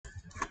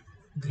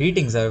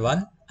Greetings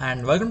everyone,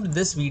 and welcome to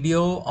this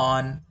video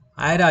on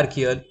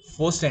hierarchical,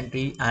 forced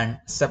entry and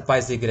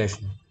stepwise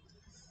regression.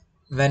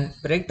 When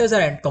predictors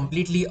are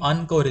completely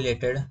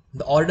uncorrelated,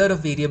 the order of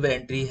variable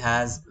entry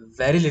has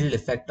very little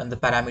effect on the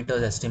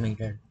parameters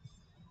estimated.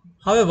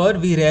 However,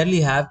 we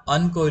rarely have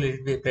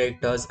uncorrelated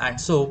predictors,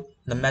 and so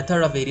the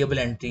method of variable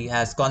entry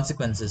has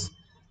consequences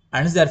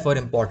and is therefore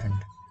important.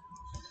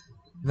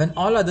 When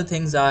all other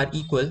things are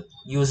equal,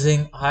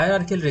 using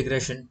hierarchical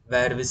regression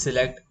where we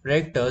select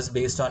predictors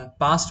based on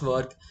past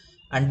work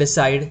and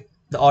decide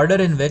the order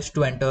in which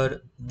to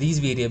enter these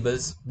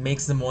variables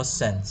makes the most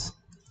sense.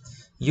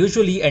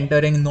 Usually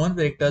entering known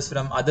predictors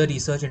from other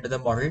research into the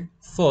model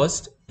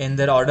first in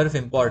their order of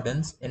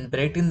importance in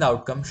predicting the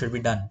outcome should be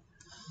done.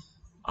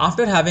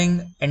 After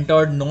having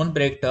entered known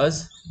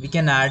predictors, we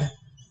can add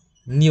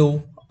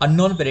new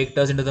unknown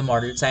predictors into the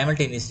model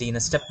simultaneously in a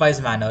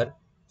stepwise manner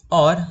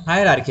or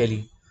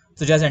hierarchically,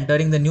 such as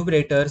entering the new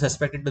predictor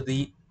suspected to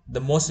be the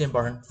most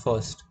important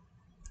first.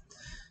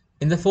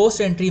 In the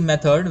forced entry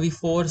method, we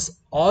force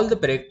all the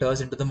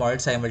predictors into the model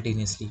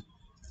simultaneously.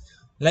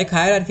 Like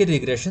hierarchical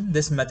regression,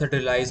 this method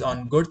relies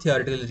on good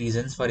theoretical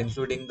reasons for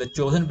including the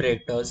chosen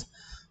predictors,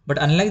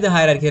 but unlike the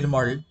hierarchical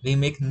model, we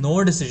make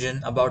no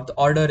decision about the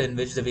order in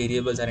which the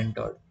variables are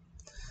entered.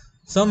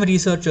 Some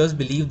researchers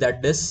believe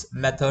that this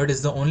method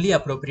is the only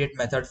appropriate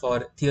method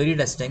for theory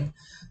testing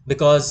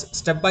because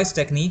stepwise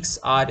techniques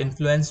are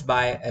influenced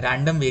by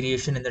random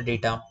variation in the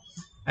data,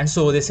 and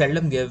so they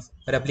seldom give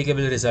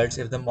replicable results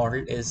if the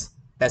model is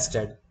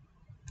tested.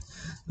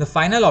 The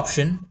final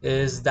option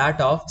is that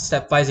of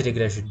stepwise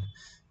regression,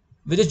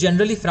 which is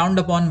generally frowned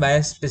upon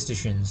by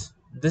statisticians.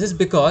 This is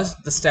because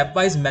the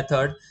stepwise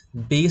method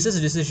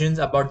bases decisions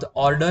about the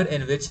order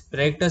in which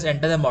predictors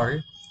enter the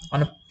model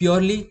on a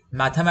purely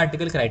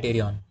mathematical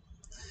criterion.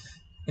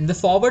 In the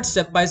forward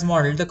stepwise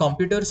model, the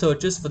computer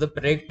searches for the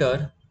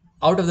predictor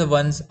out of the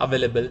ones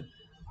available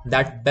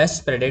that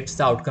best predicts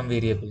the outcome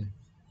variable.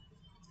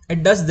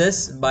 It does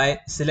this by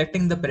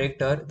selecting the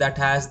predictor that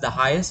has the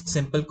highest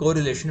simple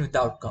correlation with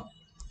the outcome.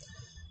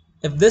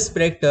 If this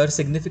predictor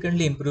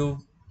significantly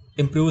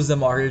improves the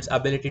model's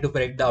ability to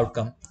predict the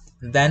outcome,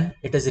 then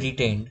it is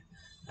retained,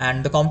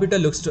 and the computer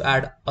looks to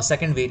add a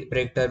second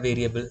predictor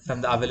variable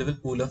from the available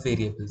pool of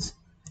variables.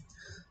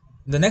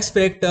 The next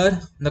predictor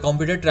the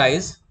computer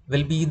tries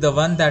will be the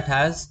one that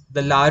has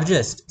the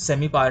largest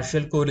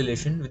semi-partial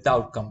correlation with the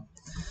outcome.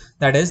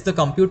 That is, the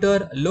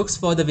computer looks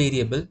for the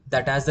variable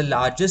that has the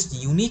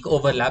largest unique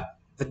overlap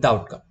with the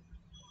outcome.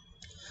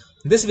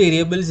 This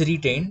variable is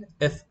retained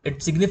if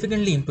it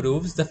significantly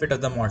improves the fit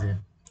of the model.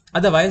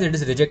 Otherwise, it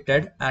is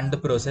rejected and the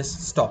process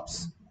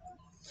stops.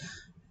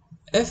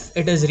 If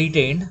it is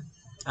retained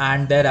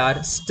and there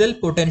are still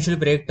potential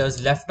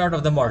predictors left out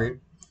of the model,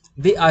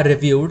 they are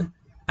reviewed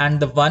and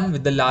the one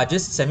with the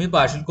largest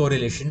semi-partial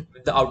correlation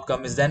with the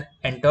outcome is then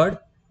entered,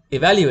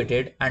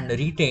 evaluated and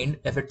retained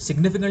if it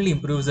significantly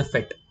improves the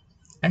fit,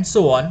 and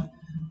so on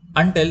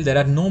until there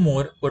are no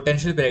more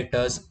potential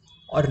predictors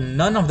or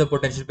none of the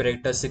potential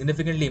predictors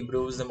significantly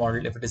improves the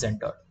model if it is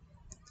entered.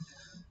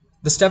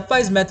 The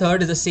stepwise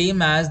method is the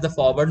same as the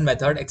forward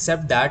method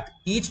except that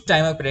each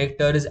time a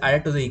predictor is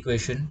added to the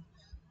equation,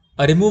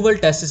 a removal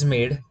test is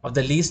made of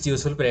the least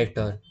useful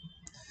predictor.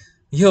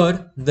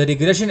 Here, the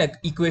regression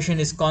equation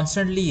is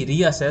constantly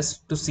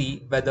reassessed to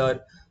see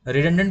whether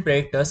redundant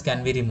predictors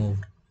can be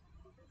removed.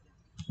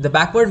 The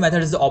backward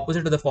method is the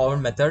opposite of the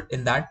forward method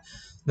in that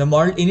the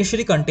model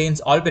initially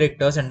contains all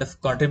predictors and the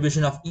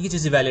contribution of each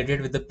is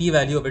evaluated with the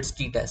p-value of its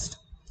t-test.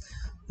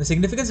 The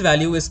significance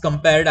value is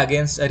compared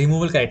against a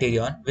removal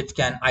criterion, which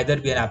can either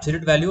be an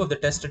absolute value of the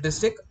test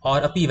statistic or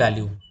a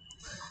p-value,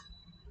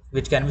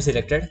 which can be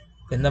selected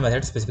in the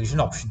method specification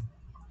option.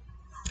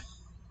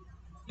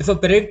 If a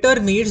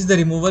predictor meets the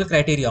removal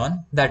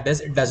criterion, that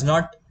is, it does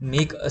not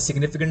make a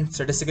significant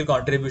statistical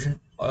contribution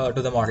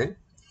to the model,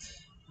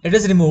 it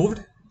is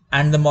removed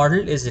and the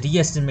model is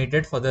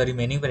re-estimated for the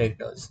remaining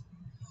predictors.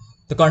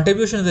 The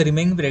contribution of the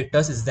remaining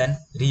predictors is then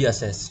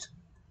reassessed.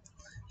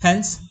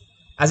 Hence,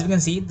 as we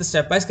can see, the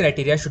stepwise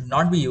criteria should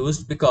not be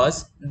used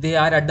because they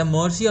are at the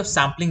mercy of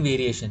sampling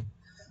variation.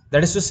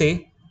 That is to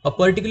say, a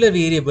particular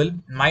variable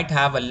might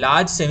have a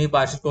large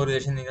semi-partial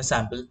correlation in a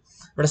sample,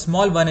 but a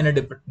small one in a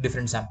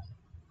different sample.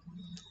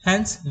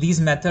 Hence,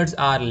 these methods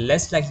are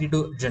less likely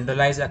to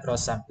generalize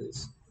across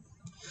samples.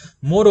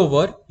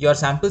 Moreover, your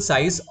sample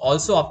size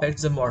also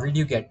affects the model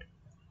you get.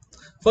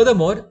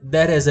 Furthermore,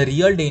 there is a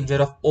real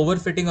danger of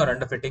overfitting or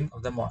underfitting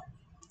of the model.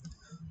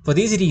 For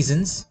these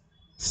reasons,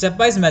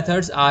 stepwise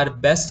methods are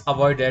best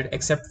avoided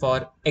except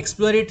for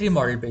exploratory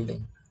model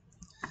building.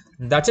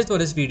 That's it for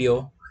this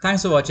video.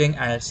 Thanks for watching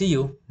and I'll see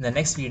you in the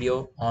next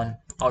video on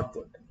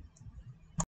output.